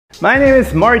My name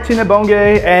is Martin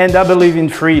Ebonge and I believe in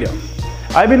freedom.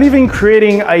 I believe in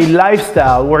creating a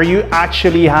lifestyle where you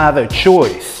actually have a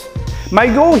choice. My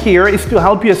goal here is to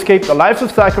help you escape the life of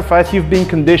sacrifice you've been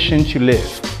conditioned to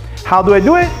live. How do I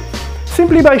do it?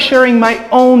 Simply by sharing my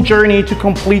own journey to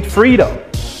complete freedom.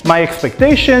 My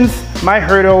expectations, my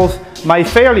hurdles, my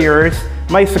failures,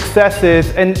 my successes,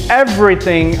 and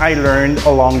everything I learned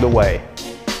along the way.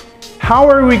 How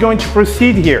are we going to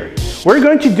proceed here? We're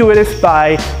going to do this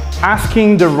by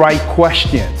asking the right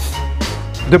questions.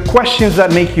 The questions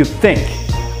that make you think.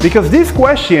 Because these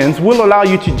questions will allow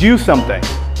you to do something.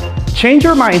 Change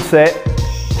your mindset,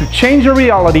 to change your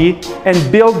reality, and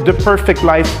build the perfect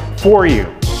life for you.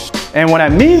 And when I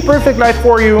mean perfect life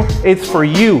for you, it's for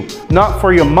you. Not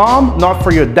for your mom, not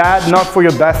for your dad, not for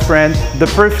your best friend. The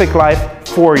perfect life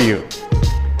for you.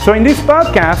 So in this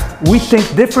podcast, we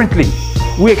think differently.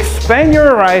 We expand your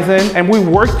horizon and we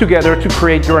work together to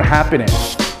create your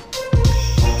happiness.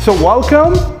 So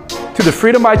welcome to the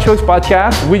Freedom by Choice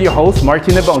podcast with your host,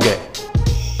 Martin Ebonge.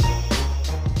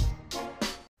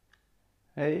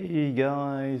 Hey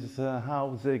guys,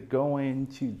 how's it going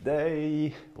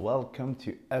today? Welcome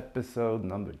to episode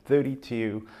number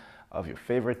 32 of your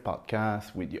favorite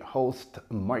podcast with your host,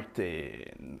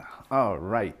 Martin. All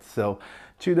right, so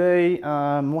today,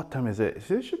 what time is it?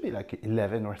 So it should be like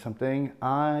 11 or something.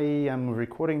 I am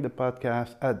recording the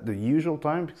podcast at the usual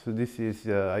time, so this is,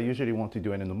 I usually want to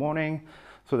do it in the morning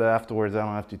so that afterwards I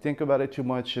don't have to think about it too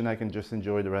much and I can just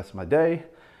enjoy the rest of my day.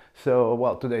 So,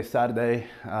 well, today's Saturday.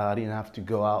 I didn't have to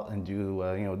go out and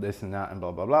do, this and that and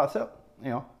blah, blah, blah. So,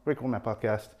 record my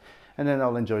podcast and then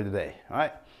I'll enjoy the day. All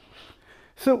right.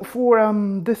 So for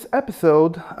this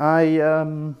episode, I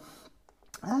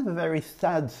have a very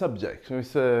sad subject. So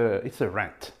it's a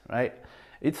rant, right?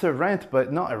 It's a rant,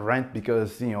 but not a rant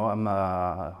because I'm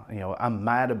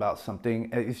mad about something.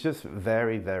 It's just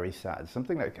very, very sad.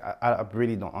 Something like I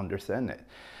really don't understand it.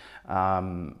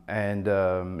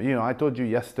 I told you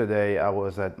yesterday I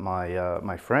was at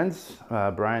my friends,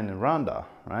 Brian and Rhonda,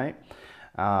 right?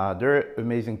 They're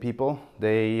amazing people.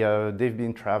 They've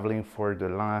been traveling for the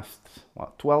last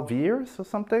 12 years or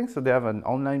something. So they have an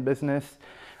online business.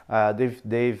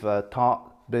 They've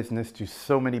taught business to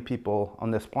so many people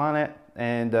on this planet.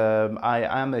 And I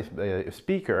am a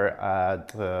speaker at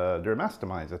their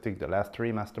masterminds. I think the last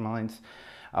 3 masterminds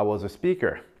I was a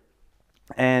speaker.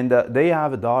 And they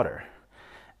have a daughter,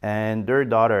 and their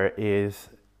daughter is,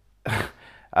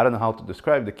 I don't know how to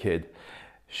describe the kid.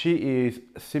 She is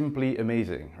simply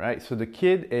amazing, right? So the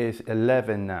kid is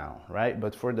 11 now, right?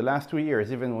 But for the last 2 years,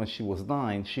 even when she was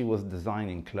 9, she was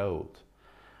designing clothes,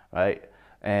 right?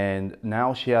 And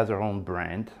now she has her own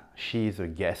brand. She's a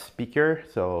guest speaker,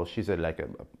 so she's a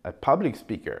public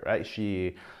speaker, right?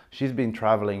 She's been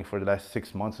traveling for the last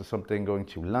 6 months or something, going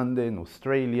to London,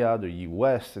 Australia, the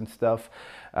US and stuff.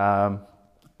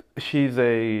 She's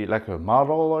a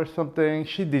model or something.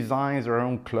 She designs her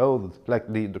own clothes. Like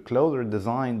the clothes are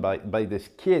designed by this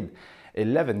kid,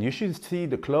 11. You should see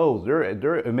the clothes.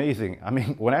 They're amazing. I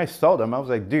mean, when I saw them, I was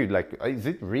like, dude, is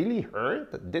it really her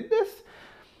that did this?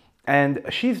 And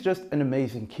she's just an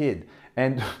amazing kid.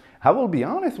 And I will be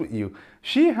honest with you,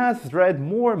 she has read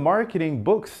more marketing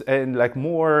books and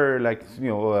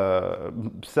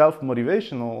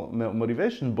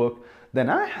motivation book than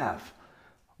I have.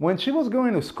 When she was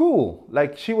going to school,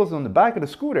 she was on the back of the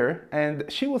scooter and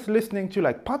she was listening to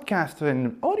podcasts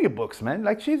and audiobooks, man.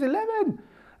 She's 11.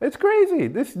 It's crazy.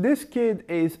 This kid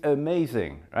is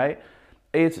amazing, right?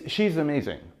 She's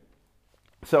amazing.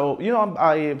 So,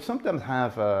 I sometimes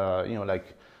have,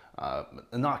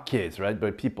 not kids, right?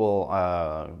 But people,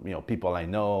 people I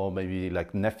know, maybe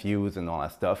nephews and all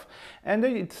that stuff. And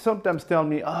they sometimes tell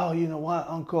me, oh, you know what,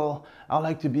 uncle, I'd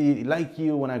like to be like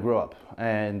you when I grow up.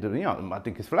 And, I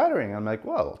think it's flattering. I'm like,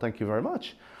 well, thank you very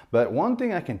much. But one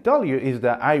thing I can tell you is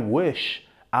that I wish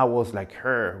I was like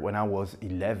her when I was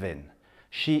 11.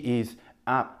 She is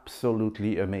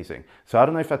absolutely amazing. So I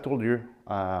don't know if I told you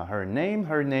her name.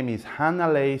 Her name is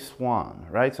Hannah Swan,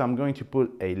 right? So I'm going to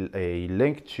put a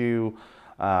link to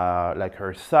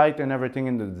her site and everything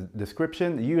in the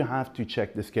description. You have to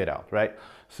check this kid out, right?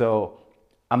 So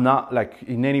I'm not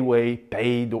in any way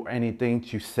paid or anything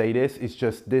to say this. It's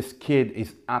just this kid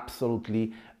is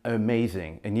absolutely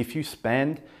amazing. And if you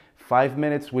spend 5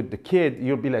 minutes with the kid,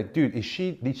 you'll be like, dude, did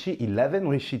she 11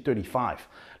 or is she 35?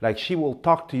 She will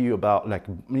talk to you about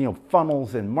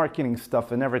funnels and marketing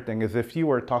stuff and everything as if you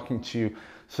were talking to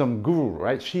some guru,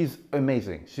 right? She's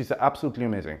amazing. She's absolutely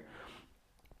amazing.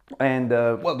 And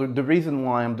the reason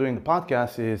why I'm doing the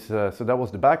podcast is, so that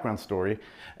was the background story,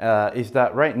 is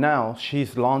that right now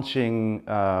she's launching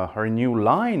her new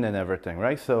line and everything,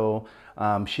 right? So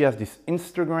She has this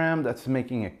Instagram that's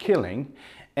making a killing.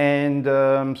 And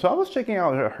so I was checking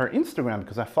out her Instagram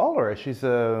because I follow her. She's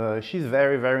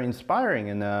very, very inspiring,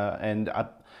 and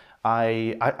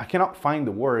I cannot find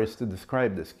the words to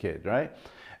describe this kid, right?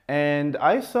 And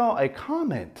I saw a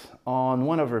comment on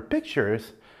one of her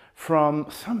pictures from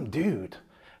some dude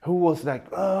who was like,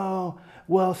 "Oh,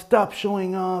 well, stop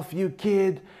showing off, you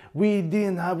kid. We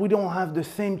don't have the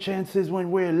same chances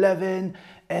when we're 11,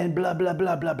 and blah blah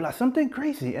blah blah blah." Something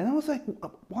crazy, and I was like,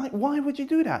 "Why would you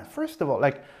do that? First of all,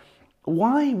 like,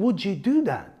 why would you do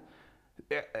that?"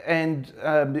 And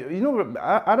I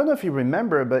don't know if you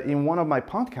remember, but in one of my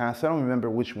podcasts, I don't remember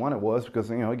which one it was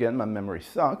because again, my memory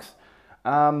sucks.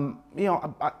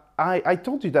 I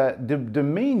told you that the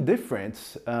main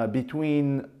difference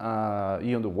between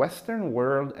the Western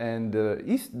world and the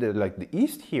East, the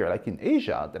East here, like in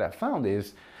Asia, that I found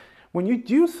is when you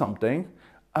do something,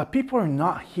 people are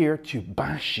not here to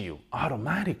bash you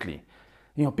automatically.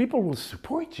 People will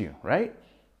support you, right?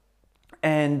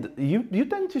 And you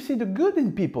tend to see the good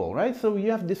in people, right? So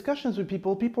you have discussions with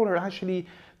people. People are actually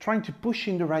trying to push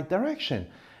you in the right direction.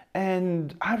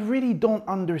 And I really don't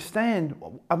understand.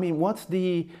 I mean, what's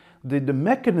the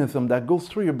mechanism that goes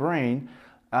through your brain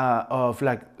of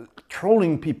like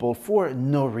trolling people for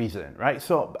no reason, right?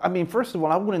 So, I mean, first of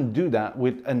all, I wouldn't do that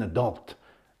with an adult,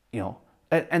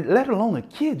 and let alone a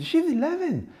kid. She's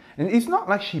 11. And it's not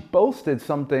like she posted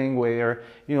something where,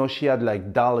 she had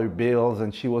like dollar bills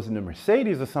and she was in a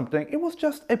Mercedes or something. It was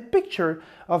just a picture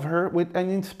of her with an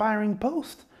inspiring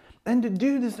post. And the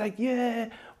dude is like, "Yeah,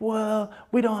 well,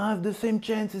 we don't have the same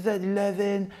chances at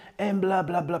 11 and blah,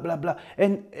 blah, blah, blah, blah."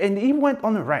 And he went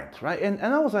on a rant, right? And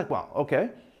I was like, well,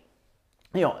 okay.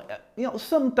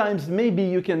 Sometimes maybe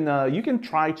you can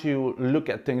try to look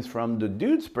at things from the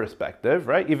dude's perspective,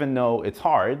 right? Even though it's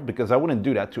hard, because I wouldn't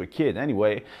do that to a kid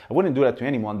anyway. I wouldn't do that to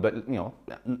anyone, but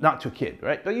not to a kid,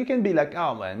 right? But you can be like,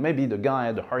 "Oh man, maybe the guy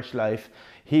had a harsh life.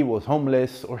 He was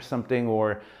homeless or something,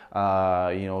 or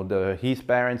his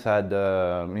parents had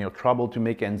trouble to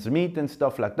make ends meet and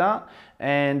stuff like that,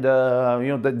 and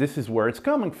that this is where it's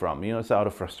coming from. It's out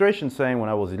of frustration, saying when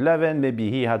I was 11, maybe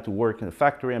he had to work in a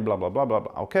factory and blah blah blah blah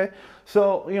blah." Okay, so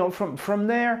from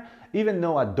there, even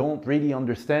though I don't really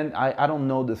understand, I don't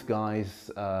know this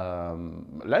guy's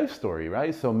life story,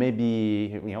 right? So maybe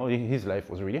his life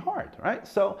was really hard, right?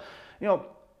 So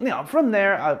from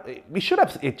there,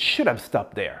 it should have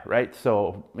stopped there, right?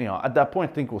 So, at that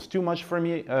point, I think it was too much for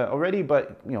me already,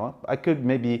 but, I could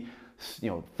maybe,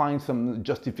 find some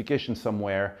justification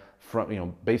somewhere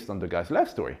from, based on the guy's life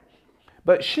story.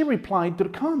 But she replied to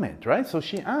the comment, right? So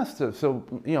she asked,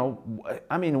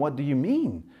 I mean, what do you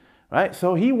mean? Right?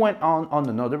 So he went on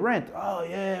another rant. "Oh,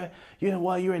 yeah,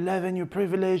 well, you're 11, you're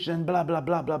privileged, and blah, blah,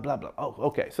 blah, blah, blah, blah." Oh,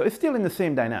 okay. So it's still in the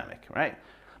same dynamic, right?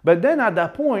 But then at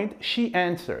that point, she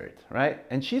answered, right?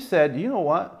 And she said, "You know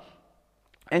what?"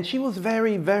 And she was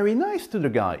very, very nice to the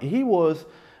guy. He was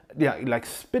like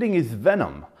spitting his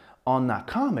venom on that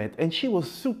comment, and she was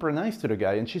super nice to the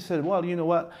guy. And she said, "Well, you know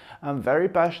what? I'm very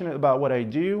passionate about what I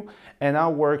do, and I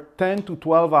work 10 to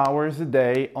 12 hours a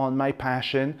day on my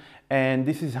passion, and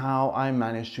this is how I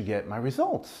manage to get my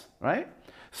results," right?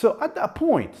 So at that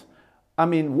point, I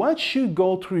mean, what should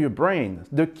go through your brain?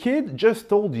 The kid just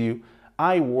told you,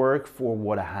 "I work for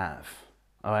what I have,"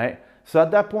 all right? So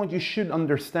at that point, you should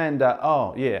understand that,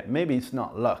 oh yeah, maybe it's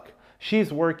not luck.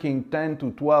 She's working 10 to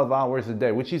 12 hours a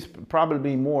day, which is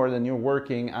probably more than you're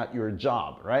working at your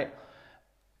job, right?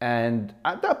 And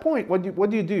at that point, what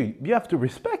do? You have to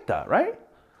respect that, right?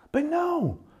 But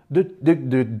no, the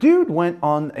dude went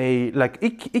on he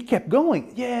kept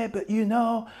going, "Yeah, but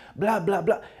blah, blah,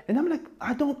 blah." And I'm like,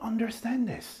 I don't understand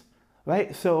this,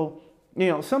 right? So,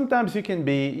 sometimes you can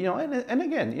be, and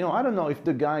again, I don't know if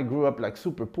the guy grew up like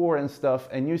super poor and stuff,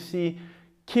 and you see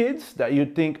kids that you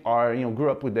think are, grew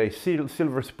up with a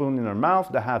silver spoon in their mouth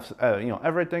that have,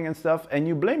 everything and stuff, and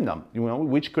you blame them,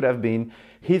 which could have been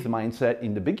his mindset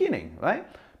in the beginning, right?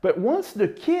 But once the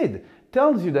kid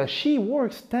tells you that she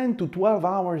works 10 to 12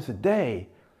 hours a day,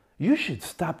 you should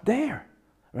stop there,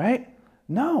 right?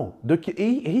 No,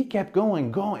 he kept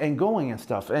going and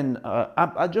stuff, and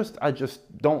I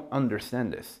just don't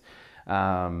understand this.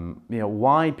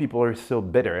 Why people are so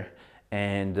bitter,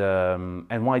 and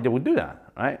why they would do that,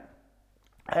 right?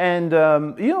 And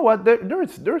you know what?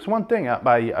 There's one thing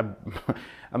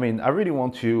I mean, I really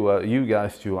want to you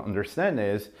guys to understand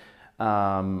is,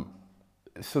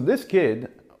 so this kid,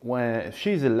 when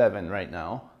she's 11 right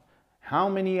now, how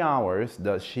many hours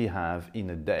does she have in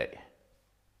a day?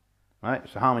 Right?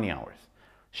 So how many hours?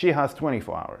 She has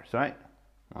 24 hours, right?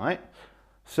 All right.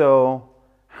 So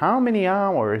How many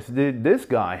hours did this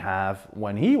guy have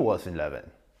when he was 11?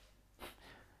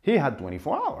 He had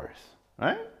 24 hours,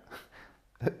 right?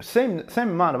 Same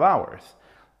amount of hours.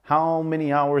 How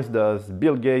many hours does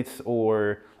Bill Gates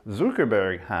or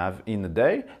Zuckerberg have in a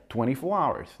day? 24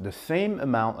 hours. The same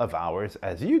amount of hours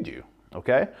as you do,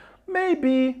 okay?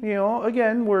 Maybe,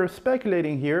 again, we're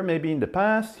speculating here. Maybe in the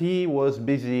past he was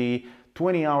busy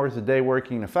 20 hours a day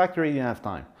working in a factory, he didn't have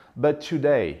time. But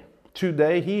today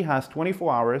he has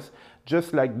 24 hours,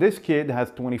 just like this kid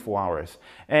has 24 hours.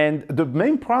 And the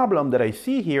main problem that I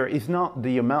see here is not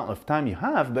the amount of time you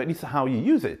have, but it's how you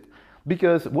use it.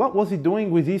 Because what was he doing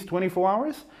with these 24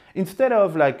 hours? Instead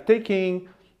of like taking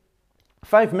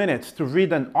 5 minutes to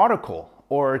read an article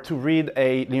or to read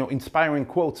a inspiring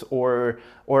quotes or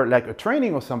like a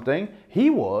training or something, he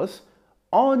was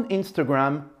on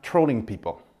Instagram trolling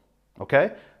people.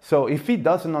 Okay? So if he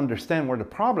doesn't understand where the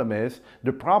problem is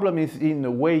in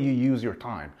the way you use your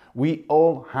time. We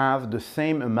all have the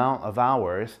same amount of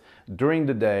hours during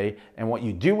the day, and what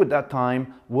you do with that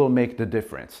time will make the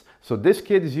difference. So this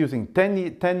kid is using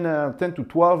 10 to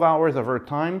 12 hours of her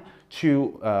time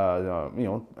to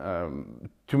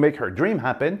make her dream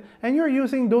happen, and you're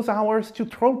using those hours to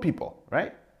troll people,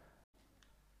 right?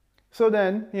 So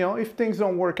then, if things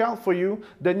don't work out for you,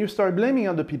 then you start blaming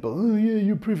other people. Oh yeah,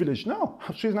 you're privileged. No,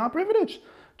 she's not privileged.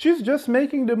 She's just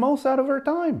making the most out of her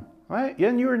time, right?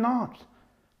 And you're not.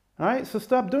 All right, so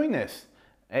stop doing this.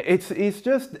 It's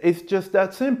just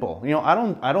that simple.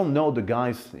 I don't know the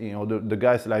guy's the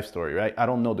guy's life story, right? I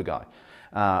don't know the guy.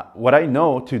 What I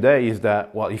know today is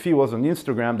that, well, if he was on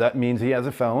Instagram, that means he has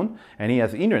a phone and he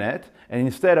has internet, and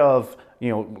instead of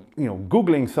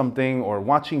Googling something or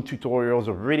watching tutorials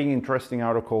or reading interesting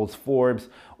articles, Forbes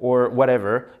or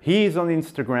whatever, he's on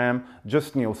Instagram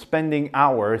just spending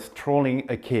hours trolling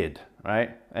a kid,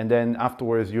 right? And then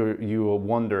afterwards you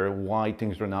wonder why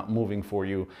things are not moving for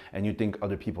you, and you think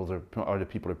other people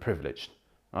are privileged,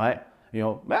 right?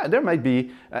 There might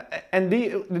be, and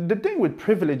the thing with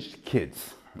privileged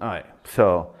kids, all right,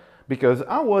 so because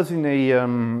I was in a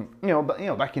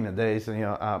back in the days,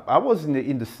 I was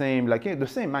in the same the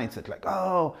same mindset, like,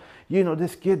 oh,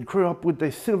 this kid grew up with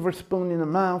a silver spoon in the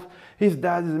mouth, his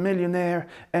dad is a millionaire,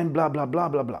 and blah blah blah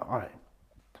blah blah.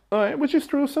 All right, which is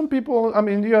true. Some people,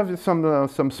 you have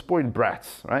some spoiled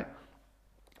brats, right?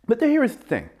 But here is the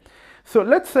thing. So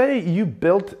let's say you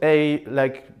built a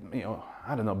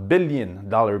I don't know, $1 billion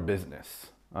business,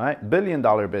 all right? $1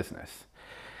 billion business.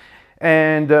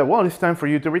 And well, it's time for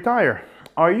you to retire.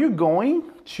 Are you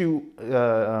going to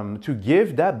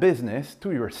give that business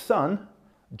to your son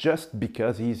just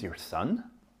because he's your son?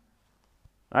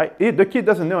 Right? The kid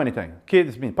doesn't know anything. Kid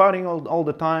has been partying all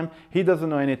the time. He doesn't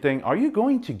know anything. Are you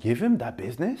going to give him that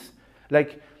business?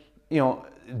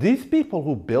 These people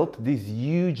who built these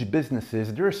huge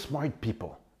businesses, they're smart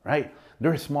people, right?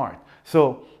 They're smart.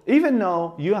 So even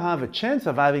though you have a chance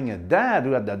of having a dad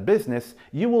who had that business,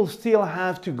 you will still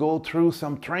have to go through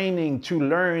some training to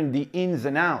learn the ins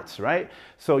and outs, right?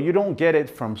 So you don't get it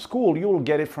from school, you will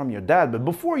get it from your dad. But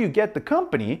before you get the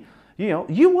company,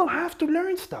 you will have to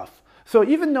learn stuff. So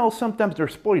even though sometimes they're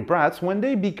spoiled brats, when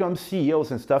they become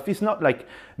CEOs and stuff, it's not like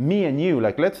me and you.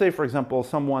 Like, let's say, for example,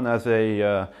 someone has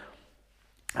a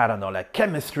I don't know, like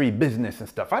chemistry business and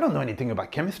stuff. I don't know anything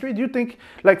about chemistry. Do you think,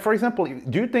 for example,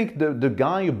 do you think the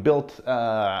guy who built,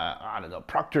 I don't know,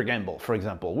 Procter & Gamble, for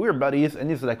example, we're buddies, and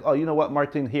he's like, oh, you know what,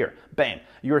 Martin, here, bam,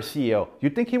 you're CEO. You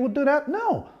think he would do that?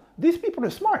 No, these people are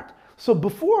smart. So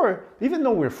before, even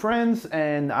though we're friends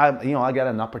and I got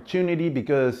an opportunity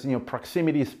because,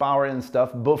 proximity is power and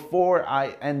stuff, before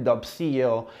I end up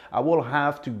CEO, I will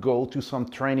have to go to some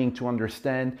training to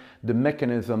understand the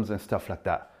mechanisms and stuff like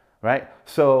that. Right?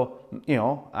 So,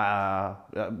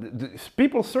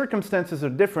 people's circumstances are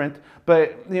different,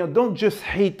 but, don't just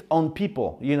hate on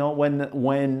people,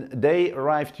 when they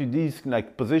arrive to these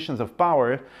positions of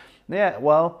power. Yeah,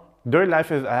 well, their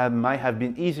life might have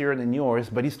been easier than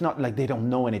yours, but it's not like they don't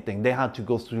know anything. They had to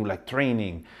go through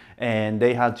training, and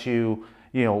they had to,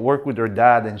 work with their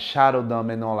dad and shadow them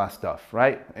and all that stuff,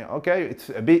 right? Okay, it's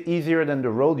a bit easier than the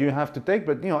road you have to take,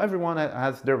 but everyone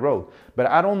has their road. But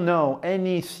I don't know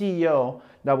any CEO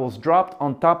that was dropped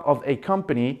on top of a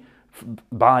company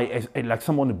by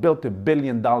someone who built $1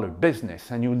 billion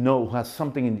business, and who has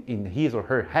something in his or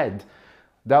her head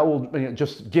that will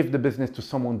just give the business to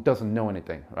someone who doesn't know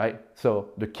anything, right?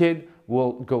 So the kid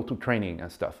will go to training and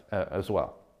stuff as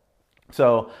well.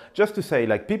 So just to say,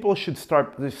 people should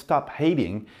stop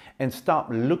hating and stop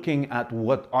looking at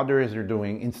what others are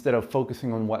doing instead of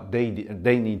focusing on what they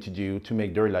need to do to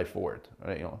make their life forward,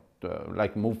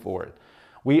 right? Move forward.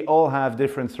 We all have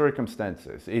different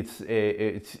circumstances. It's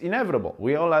inevitable.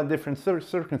 We all have different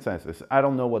circumstances. I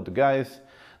don't know what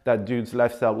that dude's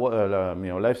lifestyle,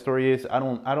 life story is. I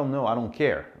don't know. I don't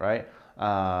care, right?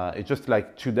 It's just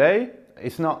like today.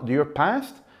 It's not your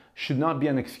past should not be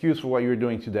an excuse for what you're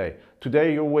doing today.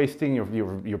 Today you're wasting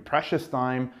your precious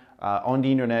time on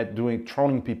the internet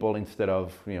trolling people instead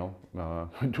of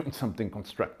doing something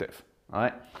constructive. All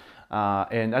right.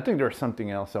 And I think there's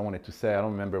something else I wanted to say. I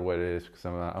don't remember what it is because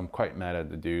I'm quite mad at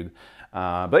the dude.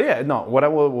 But yeah, no. What I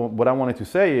wanted to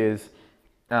say is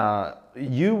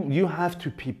you have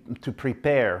to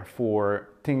prepare for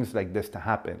things like this to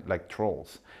happen, like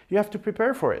trolls. You have to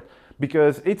prepare for it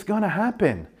because it's gonna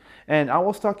happen. And I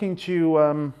was talking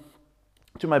to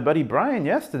my buddy Brian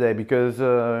yesterday because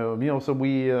so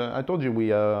I told you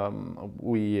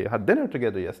we had dinner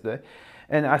together yesterday,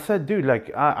 and I said, dude,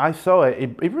 like I saw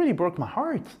it. It really broke my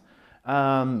heart.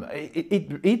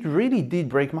 It really did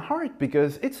break my heart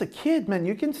because it's a kid, man.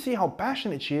 You can see how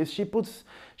passionate she is. She puts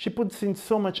in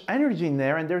so much energy in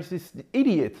there, and there's this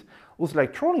idiot who's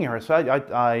like trolling her. So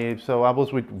I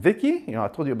was with Vicky. I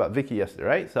told you about Vicky yesterday,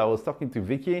 right? So I was talking to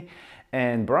Vicky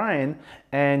and Brian,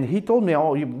 and he told me,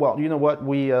 oh, well, you know what?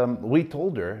 We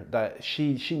told her that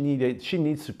she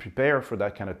needs to prepare for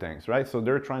that kind of things, right? So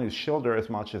they're trying to shield her as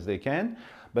much as they can,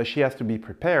 but she has to be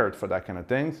prepared for that kind of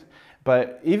things.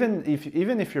 But even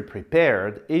if you're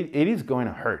prepared, it is going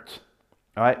to hurt,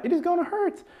 all right? It is going to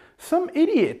hurt. Some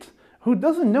idiot who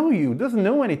doesn't know you, doesn't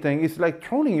know anything, is like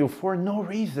trolling you for no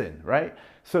reason, right?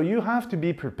 So you have to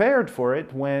be prepared for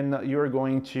it when you're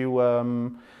going to,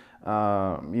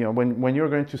 when you're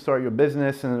going to start your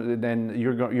business, and then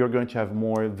you're going to have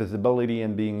more visibility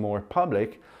and being more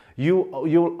public.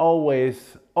 You'll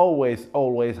always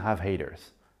have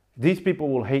haters. These people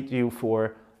will hate you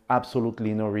for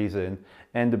absolutely no reason,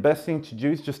 and the best thing to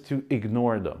do is just to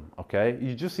ignore them. Okay,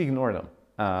 you just ignore them.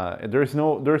 There's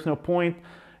no point,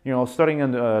 starting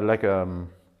an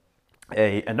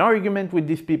argument with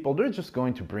these people. They're just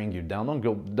going to bring you down.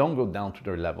 Don't go down to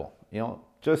their level.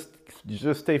 Just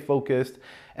stay focused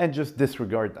and just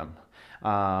disregard them.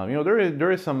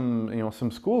 There is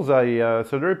some schools so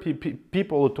there are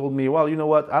people who told me, well, you know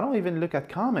what? I don't even look at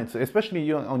comments, especially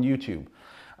on YouTube,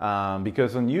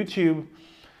 because on YouTube,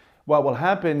 what will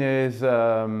happen is, you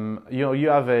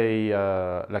have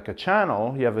a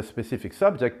channel, you have a specific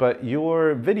subject, but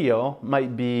your video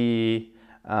might be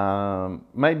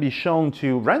shown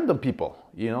to random people.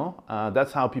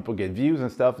 That's how people get views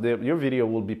and stuff. Your video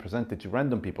will be presented to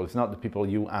random people. It's not the people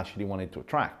you actually wanted to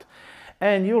attract.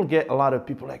 And you'll get a lot of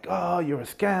people like, oh, you're a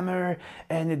scammer,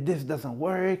 and this doesn't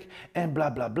work, and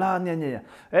blah, blah, blah, nah, nah.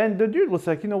 And the dude was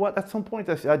like, you know what, at some point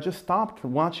I just stopped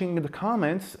watching the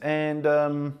comments, and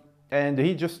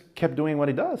he just kept doing what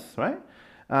he does, right?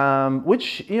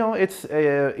 Which, it's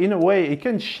in a way, it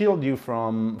can shield you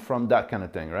from that kind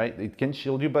of thing, right? It can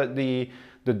shield you, but the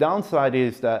downside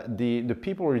is that the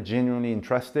people who are genuinely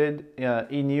interested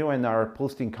in you and are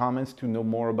posting comments to know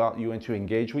more about you and to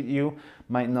engage with you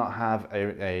might not have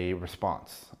a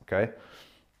response, okay?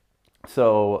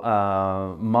 So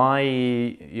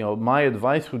my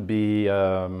advice would be,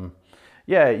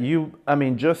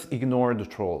 just ignore the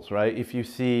trolls, right? If you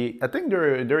see, I think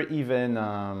there are even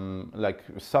like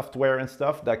software and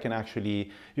stuff that can actually,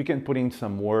 you can put in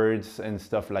some words and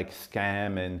stuff like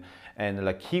scam and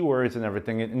like keywords and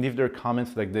everything. And if there are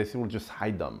comments like this, it will just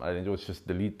hide them and it will just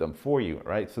delete them for you,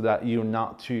 right? So that you're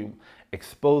not too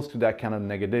exposed to that kind of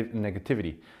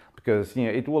negativity, because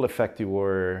it will affect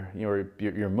your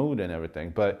mood and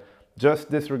everything. But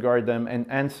just disregard them and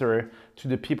answer to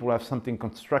the people who have something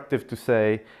constructive to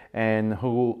say and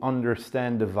who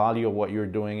understand the value of what you're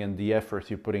doing and the efforts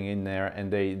you're putting in there, and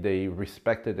they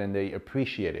respect it and they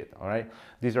appreciate it, all right?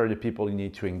 These are the people you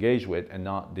need to engage with, and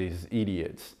not these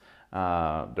idiots.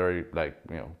 They're like,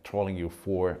 trolling you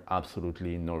for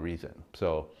absolutely no reason.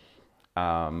 So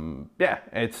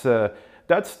it's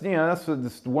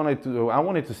I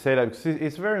wanted to say that because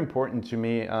it's very important to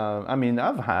me.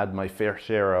 I've had my fair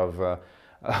share of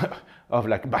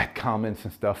like bad comments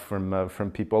and stuff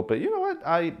from people, but you know what?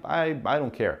 I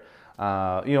don't care.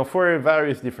 For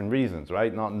various different reasons,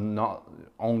 right? Not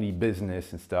only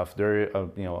business and stuff. There are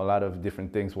a lot of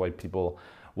different things why people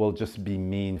will just be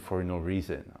mean for no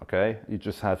reason. Okay, you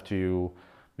just have to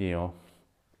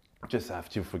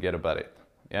forget about it.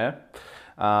 Yeah.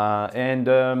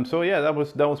 So yeah, that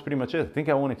was pretty much it. I think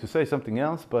I wanted to say something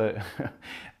else, but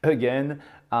again,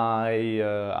 I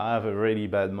have a really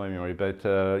bad memory. But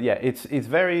it's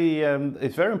very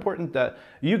important that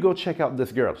you go check out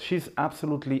this girl. She's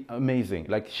absolutely amazing.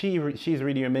 Like she's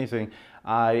really amazing.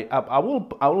 I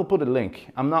will put a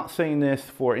link. I'm not saying this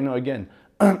for again.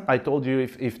 I told you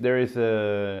if there is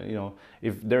a,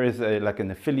 if there is like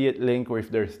an affiliate link, or if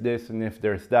there's this and if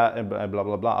there's that and blah,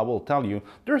 blah, blah, I will tell you.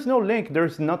 There's no link,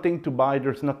 there's nothing to buy,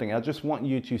 there's nothing. I just want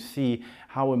you to see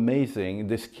how amazing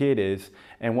this kid is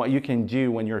and what you can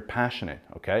do when you're passionate,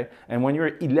 okay? And when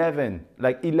you're 11,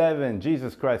 like 11,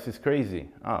 Jesus Christ, it's crazy,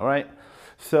 all right?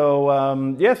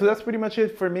 So yeah, so that's pretty much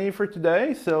it for me for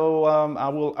today. So I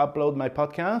will upload my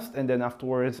podcast, and then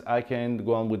afterwards I can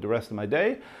go on with the rest of my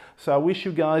day. So I wish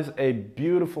you guys a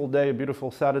beautiful day, a beautiful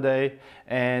Saturday,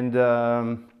 and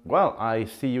well, I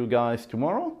see you guys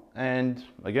tomorrow. And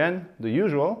again, the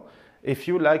usual, if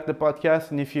you like the podcast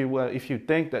and if you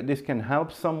think that this can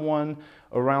help someone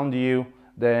around you,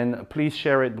 then please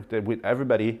share it with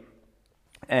everybody.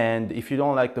 And if you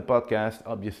don't like the podcast,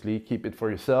 obviously keep it for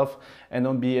yourself, and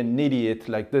don't be an idiot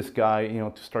like this guy,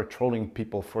 to start trolling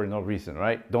people for no reason,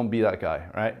 right? Don't be that guy,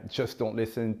 right? Just don't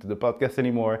listen to the podcast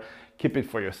anymore. Keep it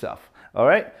for yourself. All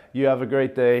right? You have a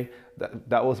great day.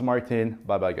 That was Martin.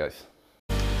 Bye-bye, guys.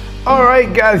 All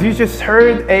right, guys, you just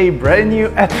heard a brand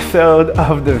new episode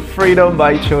of the Freedom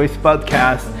by Choice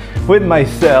podcast with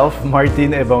myself,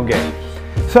 Martin Ebonge.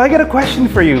 So I got a question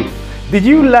for you. Did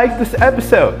you like this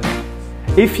episode?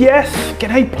 If yes, can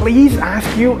I please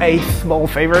ask you a small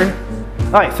favor?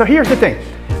 All right, so here's the thing.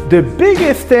 The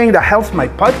biggest thing that helps my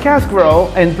podcast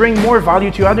grow and bring more value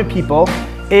to other people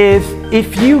is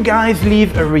if you guys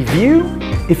leave a review,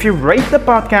 if you rate the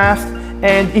podcast,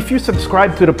 and if you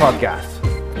subscribe to the podcast.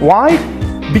 Why?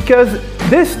 Because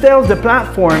this tells the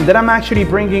platform that I'm actually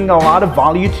bringing a lot of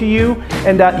value to you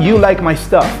and that you like my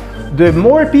stuff. The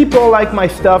more people like my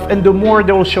stuff, and the more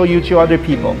they will show you to other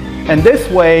people. And this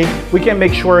way, we can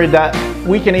make sure that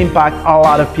we can impact a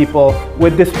lot of people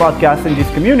with this podcast and this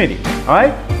community, all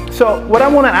right? So what I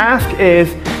want to ask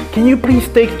is, can you please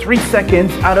take 3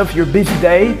 seconds out of your busy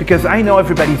day, because I know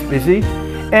everybody's busy,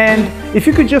 and if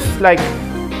you could just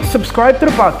subscribe to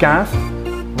the podcast,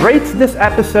 rate this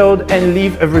episode, and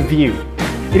leave a review.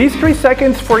 It is 3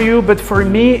 seconds for you, but for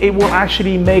me, it will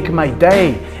actually make my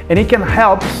day, and it can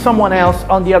help someone else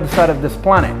on the other side of this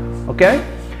planet, okay?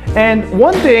 And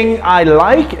one thing I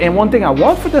like and one thing I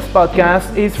want for this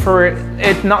podcast is for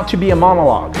it not to be a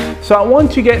monologue. So I want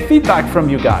to get feedback from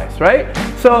you guys, right?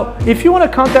 So if you want to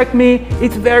contact me,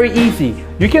 it's very easy.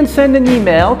 You can send an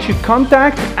email to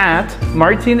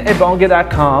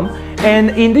contact@martinebonge.com, and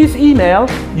in this email,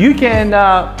 you can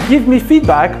give me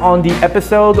feedback on the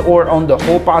episode or on the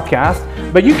whole podcast,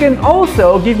 but you can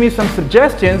also give me some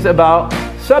suggestions about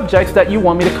subjects that you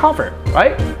want me to cover,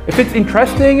 right? If it's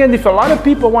interesting and if a lot of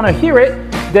people want to hear it,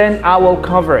 then I will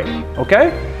cover it,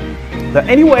 okay? But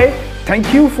anyway,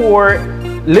 thank you for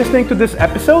listening to this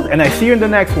episode, and I see you in the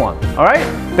next one, all right?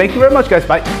 Thank you very much, guys.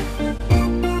 Bye.